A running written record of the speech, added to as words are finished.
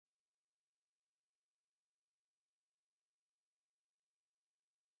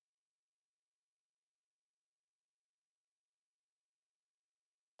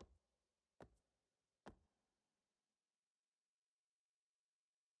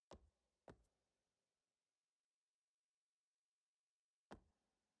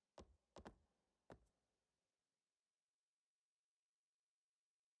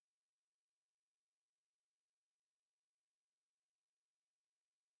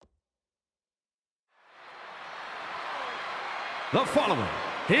The following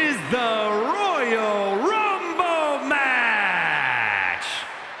is the Royal Rumble match.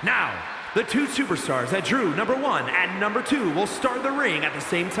 Now, the two superstars that drew number 1 and number 2 will start the ring at the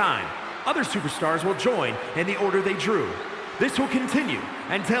same time. Other superstars will join in the order they drew. This will continue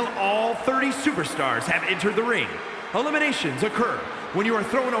until all 30 superstars have entered the ring. Eliminations occur when you are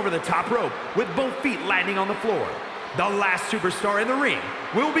thrown over the top rope with both feet landing on the floor. The last superstar in the ring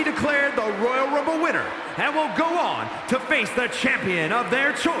will be declared the Royal Rumble winner and will go on to face the champion of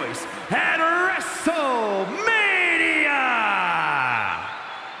their choice at WrestleMania!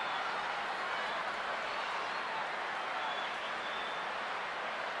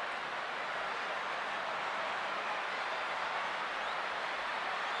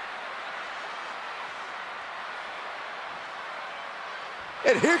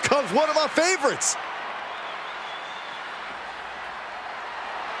 And here comes one of my favorites.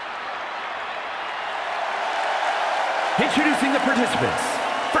 Introducing the participants.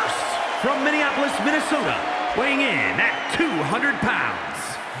 First, from Minneapolis, Minnesota, weighing in at 200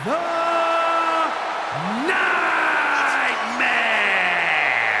 pounds, the Nightmare!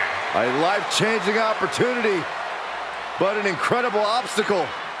 A life-changing opportunity, but an incredible obstacle.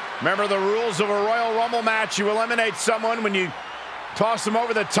 Remember the rules of a Royal Rumble match. You eliminate someone when you toss them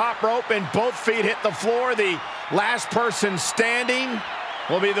over the top rope and both feet hit the floor. The last person standing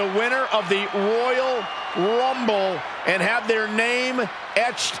will be the winner of the Royal Rumble and have their name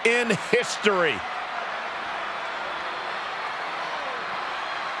etched in history.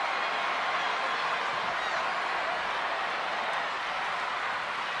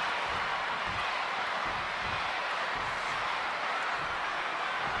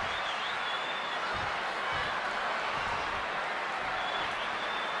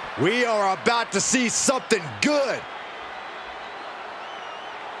 We are about to see something good.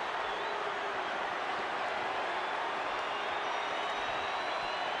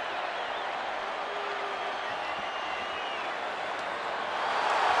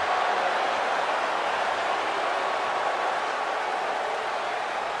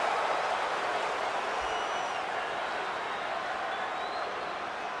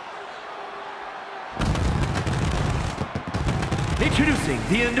 Introducing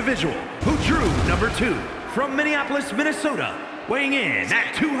the individual who drew number 2 from Minneapolis, Minnesota, weighing in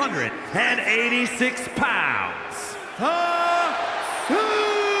at 286 pounds, the Superstar!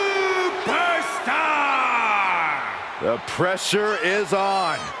 The pressure is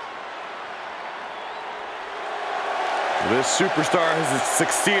on. This superstar has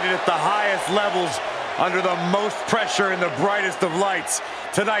succeeded at the highest levels under the most pressure in the brightest of lights.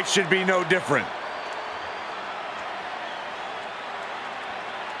 Tonight should be no different.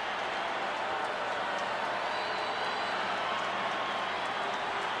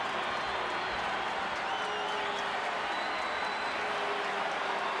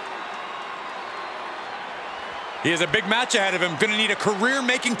 He has a big match ahead of him. Going to need a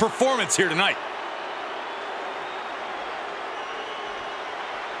career-making performance here tonight.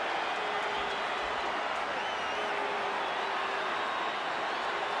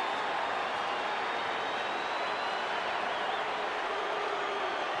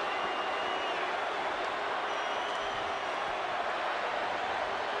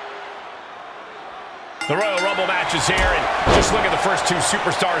 The Royal Rumble match is here, and just look at the first two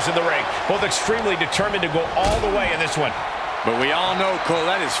superstars in the ring. Both extremely determined to go all the way in this one. But we all know, Cole,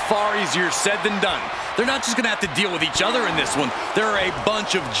 that is far easier said than done. They're not just going to have to deal with each other in this one. There are a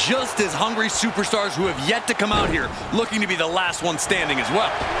bunch of just as hungry superstars who have yet to come out here looking to be the last one standing as well.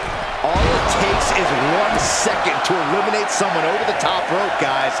 All it takes is 1 second to eliminate someone over the top rope,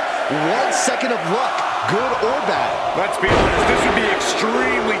 guys. 1 second of luck, good or bad. Let's be honest, this would be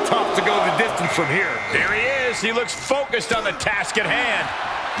extremely tough to go the distance from here. There he is. He looks focused on the task at hand.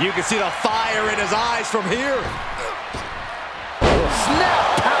 You can see the fire in his eyes from here.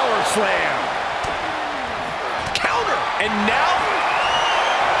 Snap power slam. Counter. And now,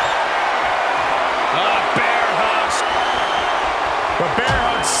 bear hugs. The bear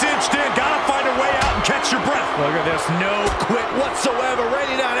hug cinched in. Gotta find a way out and catch your breath. Look at this, no quit whatsoever.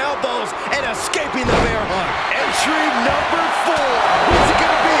 Raining down elbows and escaping the bear hug. Entry number 4. Who's it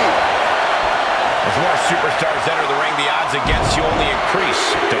gonna be? As more superstars enter the ring, the odds against you only increase,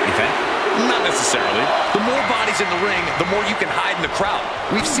 don't you think? Not necessarily. The more bodies in the ring, the more you can hide in the crowd.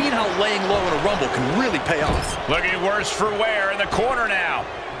 We've seen how laying low in a Rumble can really pay off. Looking worse for wear in the corner now.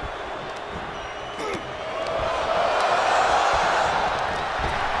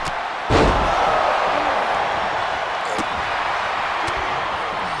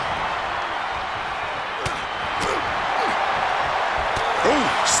 Ooh,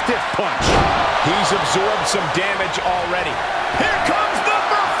 stiff punch. He's absorbed some damage already. Here comes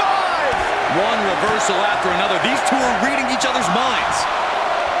number 5! One reversal after another. These two are reading each other's minds.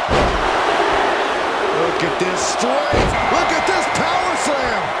 Look at this strength. Look at this power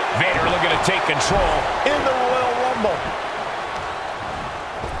slam. Vader looking to take control in the Royal Rumble.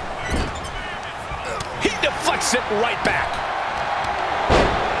 He deflects it right back.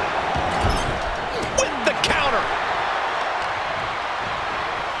 With the counter.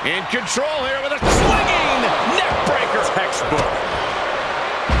 In control here with a swinging neck breaker. Textbook.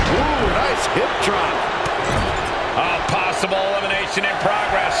 Ooh, nice hip drop. A possible elimination in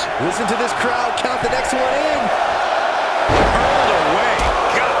progress. Listen to this crowd count the next one in. Hurled away.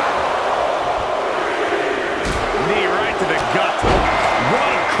 God. Knee right to the gut. What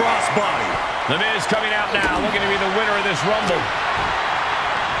a crossbody. The Miz coming out now, looking to be the winner of this Rumble.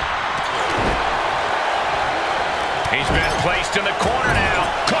 He's been placed in the corner now.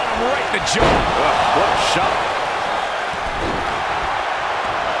 Caught him right in the jaw. What a shot.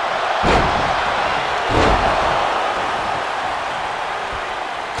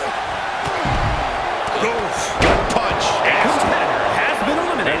 Gut punch. Whose competitor has been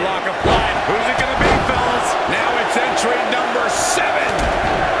eliminated? Headlock applied. Who's it going to be, fellas? Now it's entry number 7.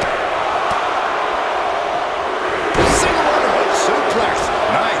 Single underhook suplex.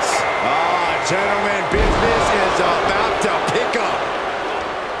 Nice. Gentlemen, business is about to pick up.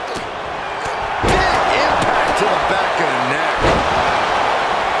 Big impact to the back of the neck.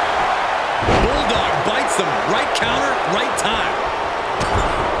 Bulldog bites them. Right counter, right time.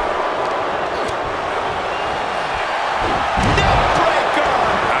 Neck breaker.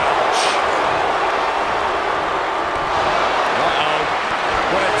 Ouch. Uh-oh.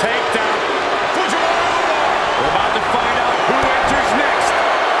 What a takedown. We're about to find out who enters next.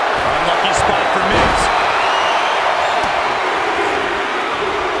 Unlucky spot for Miz.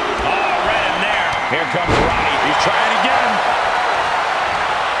 Oh, right in there. Here comes Roddy. He's trying again.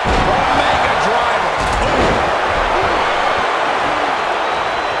 Mega driver.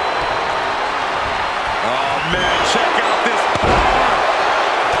 Oh, man, check out this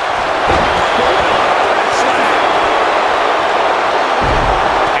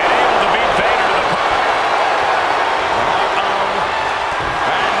And able to beat Vader to the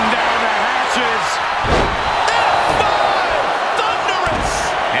batten down the hatches. F5! Thunderous!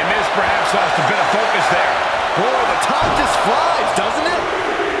 And Miz perhaps lost a bit of focus there. Boy, the time just flies, doesn't it?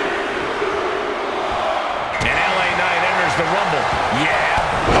 And LA Knight enters the Rumble. Yeah.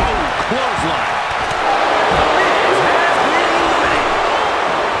 Oh, clothesline.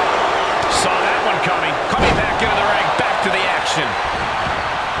 Saw that one coming. Coming back into the ring. Back to the action.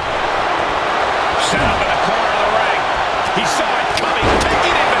 Set up in the corner of the ring. He saw it coming.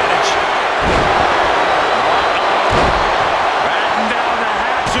 Taking advantage. Batten down the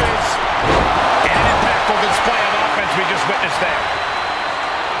hatches. And an impactful display of offense we just witnessed there.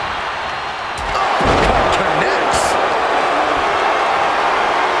 Connects.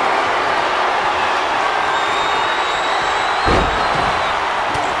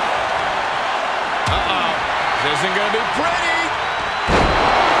 This isn't going to be pretty.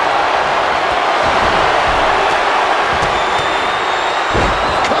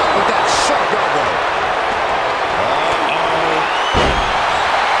 Caught with that sharp elbow.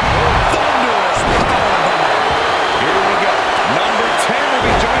 Thunderous powerbomb. Here we go. Number 10 will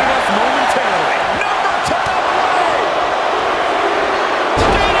be joining us momentarily. Number 10 on the way.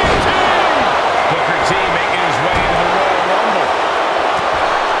 DDT. Booker T making his way into the Royal Rumble.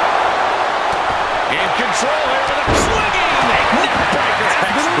 In control here with a swinging neck breaker.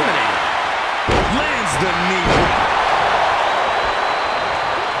 Has been eliminated. Lands the knee drop.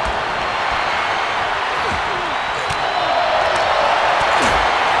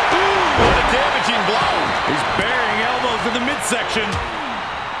 What a damaging blow. He's burying elbows in the midsection.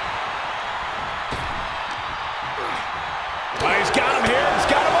 Well, he's got him here.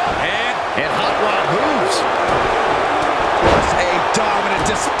 He's got him up. And Hot Rod moves. What a dominant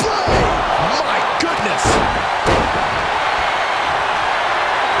display. My goodness.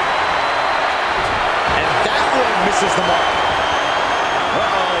 And that one misses the mark.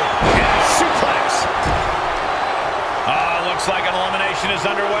 And a suplex. Looks like an elimination is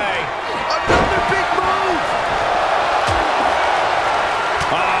underway. Another big move.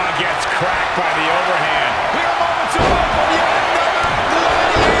 Gets cracked by the overhand. We are moments away from yet another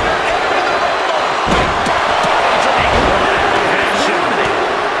gladiator entering the Rumble.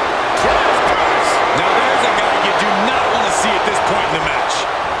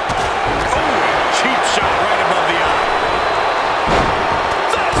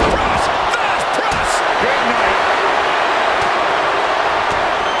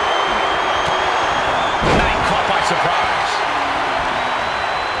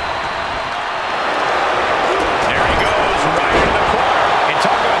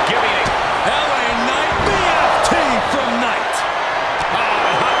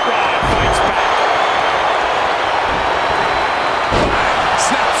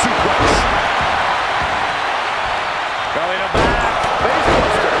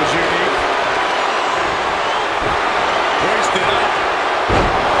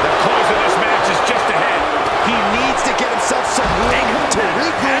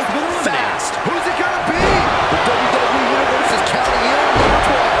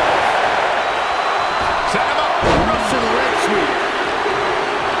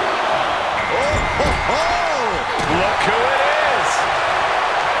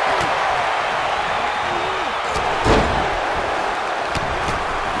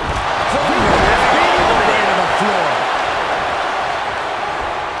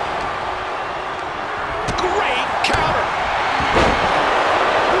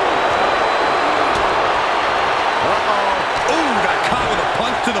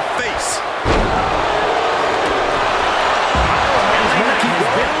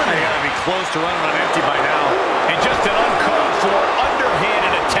 close to running on empty by now. And just an uncalled for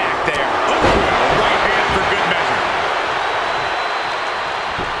underhanded attack there. Ooh, right hand for good measure.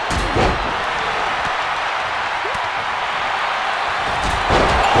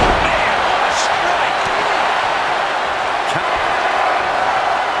 Oh, man, what a strike.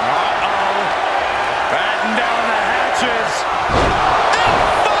 Uh-oh. Batten down the hatches.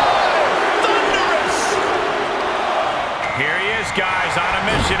 Thunderous! Here he is, guys, on a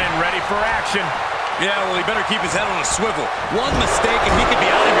mission and ready for action. Yeah, well, he better keep his head on a swivel. One mistake and he could be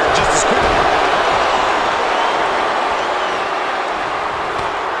out of here just as quickly.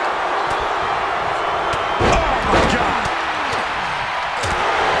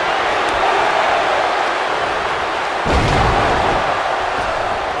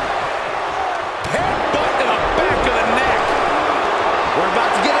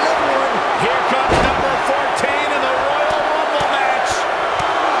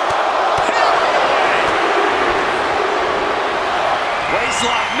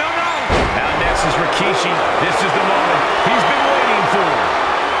 This is the moment he's been waiting for.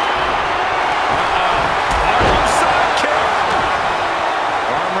 Arm sidekick.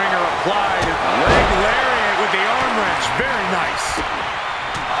 Arm wringer applied. Leg lariat with the arm wrench. Very nice.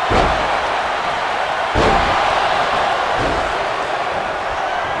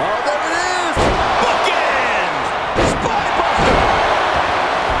 Oh, there it is! Bookend! Spinebuster!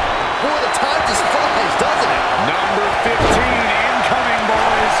 Boy, the time just flies, doesn't it? Number 15 incoming,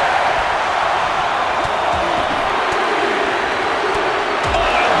 boys.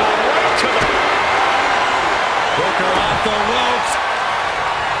 Booker off the ropes.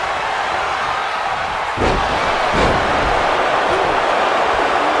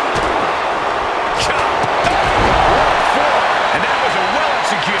 And that was a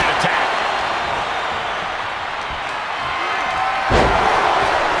well-executed attack.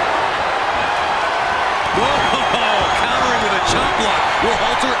 Whoa, countering with a chop block will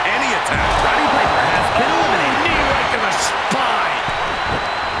alter any attack. Roddy Piper has been eliminated. Knee right to the spine.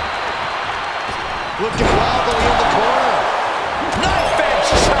 Looking wobbly in the corner. Knife edge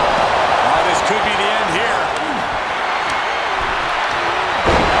chop. Oh, this could be the end here.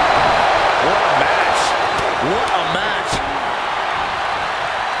 What a match. What a match.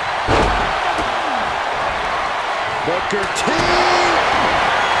 Booker T.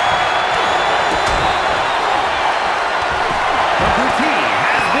 Booker T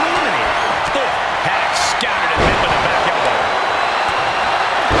has been eliminated. Haddock scouted him in with a back elbow.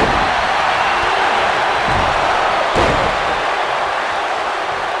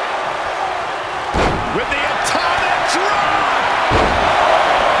 With the atomic drop!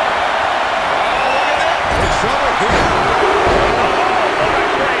 There's trouble here. What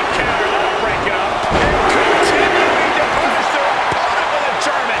a great counter. That'll break it up. And continuing to punish their opponent with a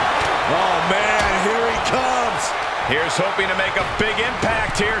German. Oh, man, here he comes. Here's hoping to make a big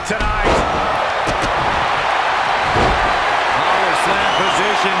impact here tonight. Power slam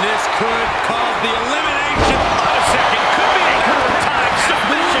position. This could cause the elimination. On a second. Could be a time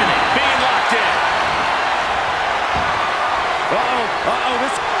submission. Being locked in. Uh-oh,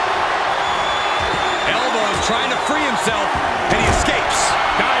 this... Elbow is trying to free himself, and he escapes.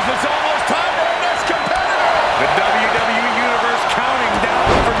 Guys, it's almost time for our next competitor. The WWE Universe counting down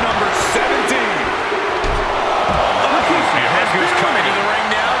for number 17. Look who's coming to the ring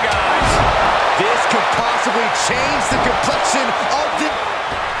now, guys. This could possibly change the complexion of the...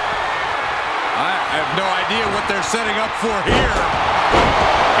 I have no idea what they're setting up for here.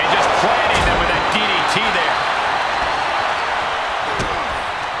 And just planting them with that DDT there.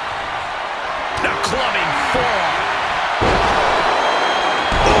 The clubbing forearm.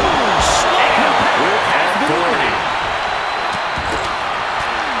 Ooh, slam with authority.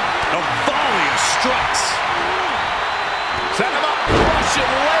 A volley of strikes. Set him up. Russian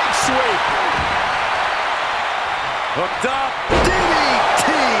leg sweep. Hooked up. DDT.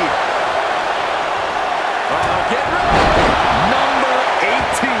 Get ready. Number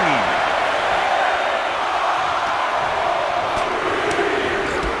 18.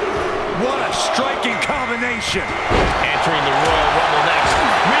 What a striking combination. Entering the Royal Rumble next,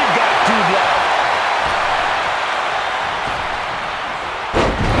 we've got Dude Love.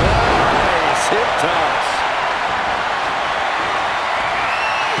 Nice hip toss.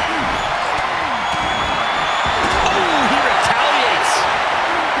 Oh, he retaliates.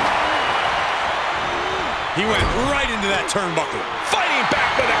 He went right into that turnbuckle. Fighting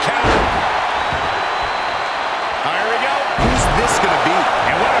back with a counter. Here we go. Who's this going to be?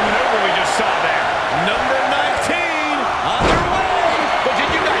 And what a maneuver we just saw there. Number 19 on their way. But did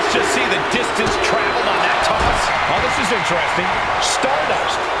you guys just see the distance traveled on that toss? Oh, this is interesting.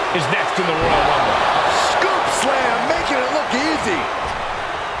 Stardust is next in the Royal Rumble. Scoop slam, making it look easy.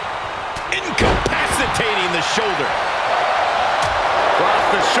 Incapacitating the shoulder. Cross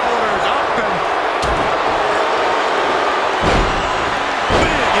the shoulders, up and...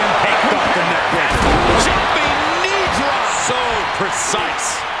 Big impact off the neck break. Jumping knee drop. So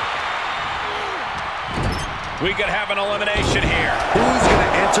precise. We could have an elimination here. Who's going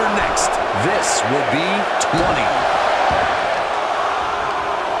to enter next? This will be 20.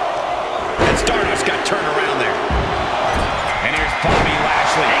 And Stardust got turned around there. And here's Bobby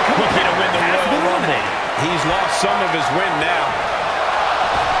Lashley looking to win the Royal Rumble. He's lost some of his win now.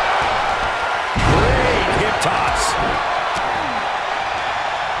 Great hip toss.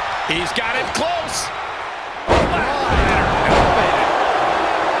 He's got it close. Elevated.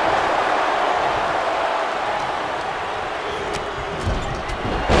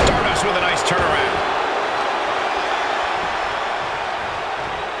 Stardust with a nice turnaround.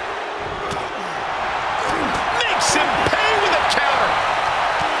 Makes him pay with a counter.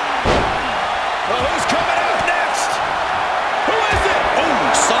 Well, who's coming out next? Who is it?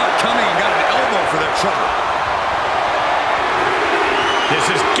 Oh, saw it coming and got an elbow for that trouble. This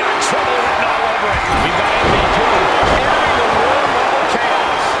has got trouble written all over it. We've got MVP entering the Royal Rumble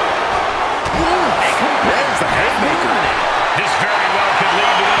chaos. There's the haymaker. This very well could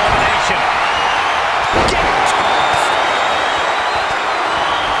lead to an elimination. Getting tossed.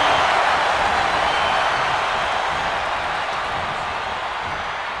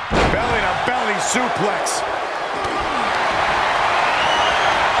 Belly-to-belly suplex.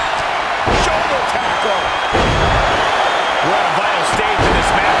 Shoulder tackle. We're at a vital stage in this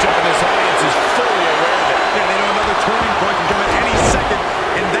matchup, and this audience is fully aware of it. Yeah, they know another turning point can come at any second,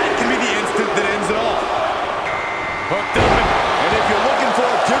 and that can be the instant that ends it all. Hooked up. And if you're looking for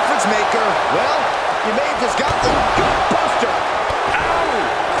a difference maker, well, you may have just got the gut buster.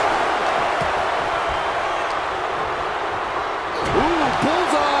 Ooh,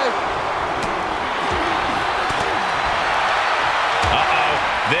 bullseye. Uh-oh.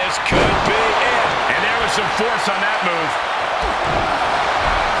 This could be it. And there was some force on that move.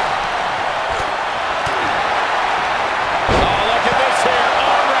 Oh, look at this here.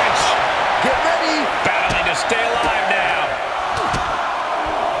 Arm wrench. Get ready. Battling to stay alive now.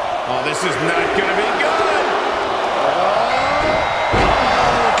 Oh, this is not going to be good.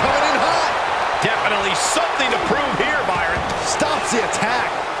 Coming in hot. Definitely something to prove here, Byron. Stops the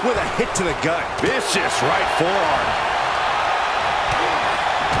attack with a hit to the gut. Vicious right forearm.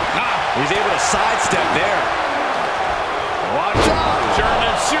 He's able to sidestep there. Watch out.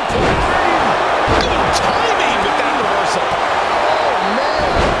 German suplex. Good timing with that reversal. Oh,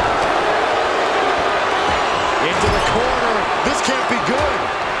 man. Into the corner. This can't be good.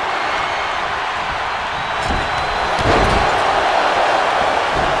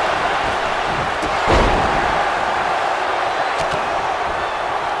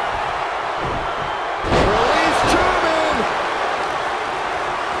 Release German.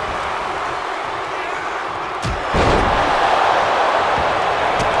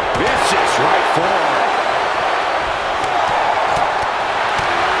 Vicious right forearm.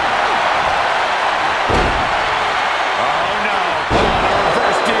 Oh, no.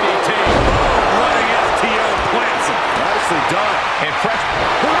 Reverse DDT. Running FTO plants him. Nicely done. Impressive.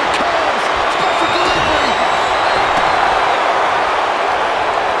 Here it comes. Special delivery.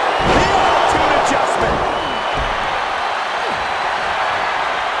 The attitude adjustment.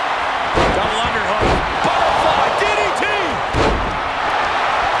 Double underhook. Butterfly DDT.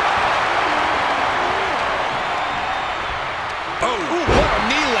 Oh, what a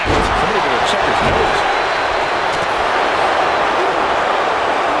knee lift. Somebody better check his nose.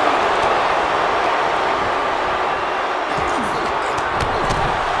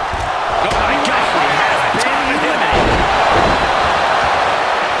 Oh, my gosh. He has been eliminated.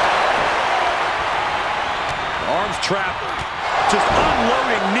 Arms trapped. Just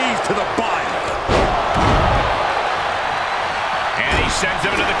unloading knees to the body. And he sends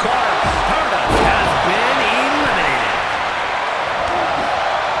him into the corner. Stardust has been eliminated.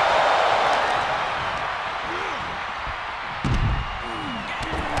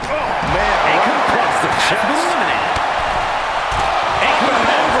 A compressor has been eliminated. A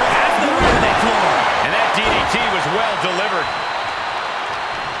compressor has the rear floor. And that DDT was well delivered.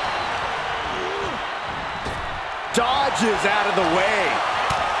 Dodges out of the way.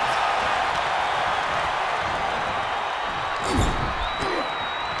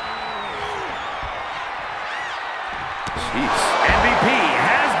 Jeez. MVP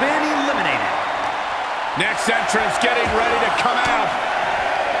has been eliminated. Next entrance getting ready to come out.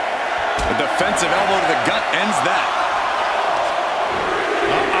 A defensive elbow to the gut ends that.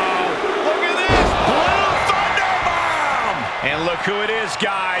 Uh-oh. look who it is,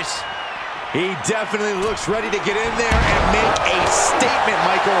 guys. He definitely looks ready to get in there and make a statement,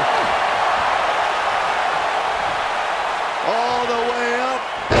 Michael. All the way up,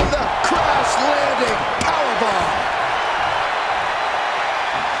 and the crash landing powerbomb.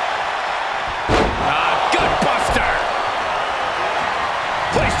 Gutbuster.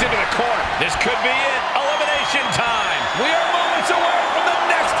 Placed into the corner. This could be it. Elimination time. We are moments away from the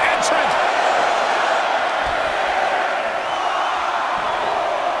next entrant.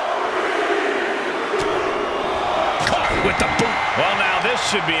 Caught with the boot. Well, now this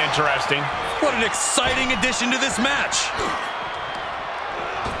should be interesting. What an exciting addition to this match.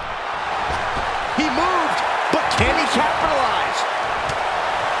 He moved, but can he capitalize?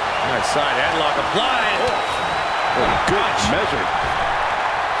 Nice side headlock applied. Good measure.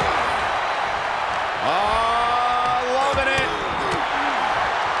 Loving it.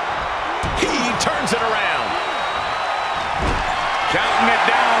 He turns it around. Counting it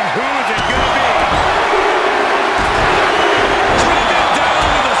down. Who's it going to be? Drive it down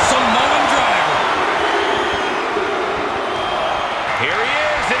with a Samoan driver. Here he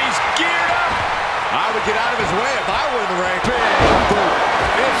is, and he's geared up. I would get out of his way if I were in the ring. Big boot.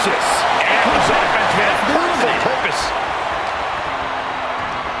 Vicious. And his offense had a fruitful purpose.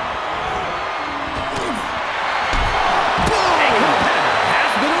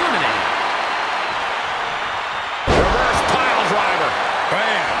 Has been eliminated. Reverse pile driver.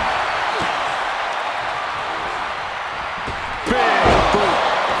 Bam. Big boot.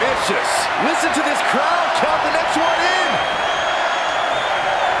 Vicious. Listen to this crowd count the next one in.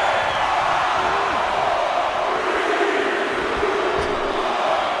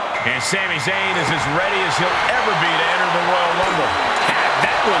 And Sami Zayn is as ready as he'll ever be to enter the Royal Rumble. Had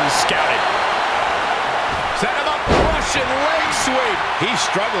that one scouted. Set him up, Russian leg sweep. He's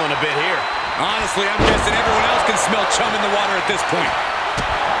struggling a bit here. Honestly, I'm guessing everyone else can smell chum in the water at this point.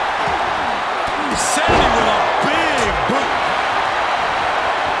 Sami with a big boot.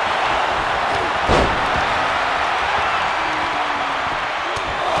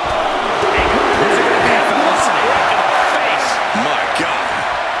 Who's it going to be, fellas? Right to the face. My God.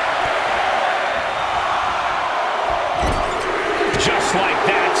 Just like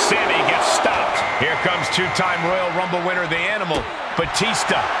that, Sami gets stopped. Here comes two-time Royal Rumble winner, the Animal,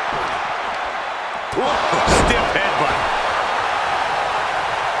 Batista. Stiff headbutt.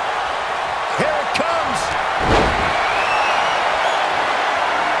 Here it comes.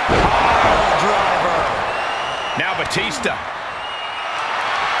 Pile driver. Now Batista.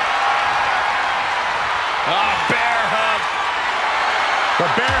 Bear hug. The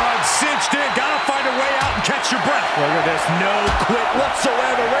bear hug cinched in. Gotta find a way out and catch your breath. Look at this. No quit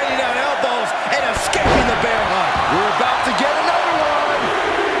whatsoever. Raining down elbows and escaping the bear hug. We're about to get another one.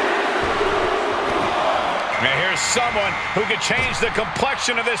 Now here's someone who could change the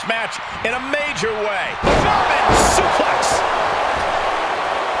complexion of this match in a major way. German suplex.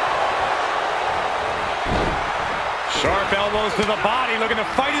 Sharp elbows to the body, looking to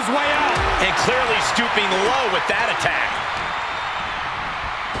fight his way out. And clearly stooping low with that attack.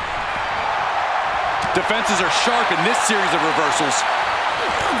 Defenses are sharp in this series of reversals.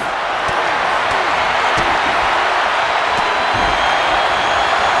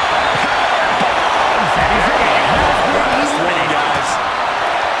 Last one, guys.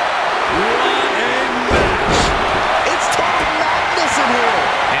 What a match. It's total madness in here.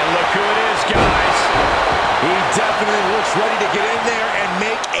 And look who it is, guys. He definitely looks ready to get in there and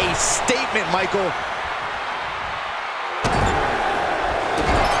make a statement, Michael.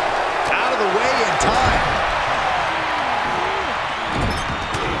 Out of the way in time.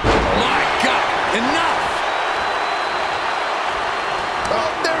 My God, enough! Oh,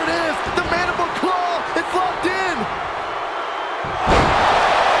 there it is. The mandible claw. It's locked in.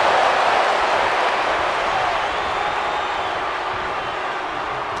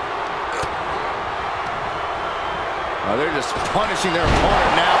 Oh, they're just punishing their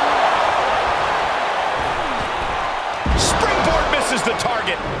opponent now. Springboard misses the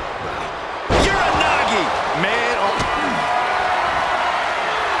target. Uranagi. Man,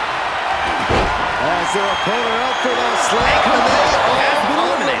 as their opponent up for the slam, and they are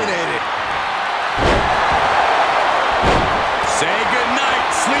eliminated. Say goodnight.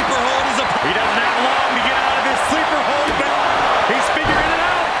 Sleeper hold is a... He doesn't have long to get out of this sleeper hold, but he's figuring it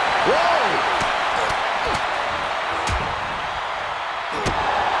out. Whoa!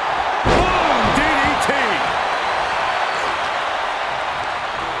 Boom, DDT.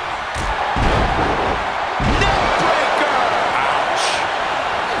 Neckbreaker. Ouch.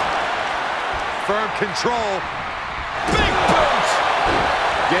 Firm control. Big boot.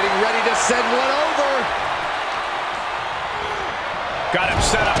 Getting ready to send one over. Got him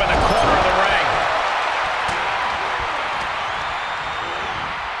set up in the corner of the ring.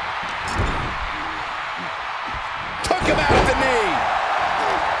 Took him out at the knee.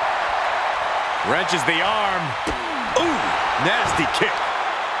 Wrenches the arm. Ooh, nasty kick.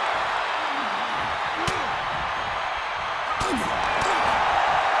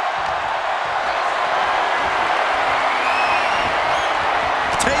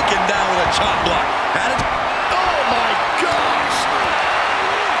 Taken down with a chop block. Had it. Oh my gosh!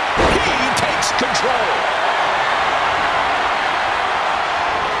 He takes control.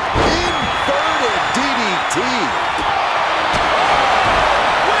 Inverted DDT.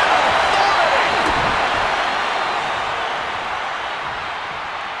 With authority.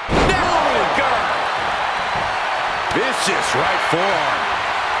 Neck-breaker. Vicious right forearm.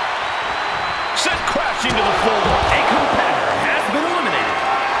 Sent crashing to the floor. A competitor has been eliminated.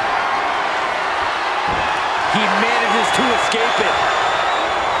 He manages to escape it.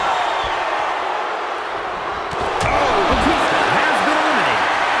 Batista has been eliminated.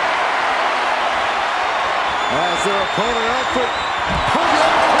 As their opponent Alfred pulled the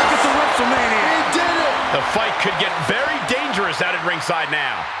uppercut to WrestleMania. He did it. The fight could get very dangerous out at ringside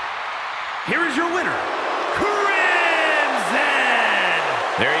now. Here is your winner, Crimson!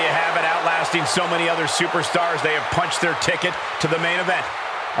 There you have it, outlasting so many other superstars. They have punched their ticket to the main event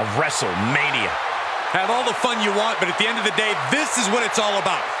of WrestleMania. Have all the fun you want, but at the end of the day, this is what it's all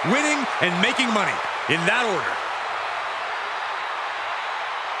about. Winning and making money. In that order.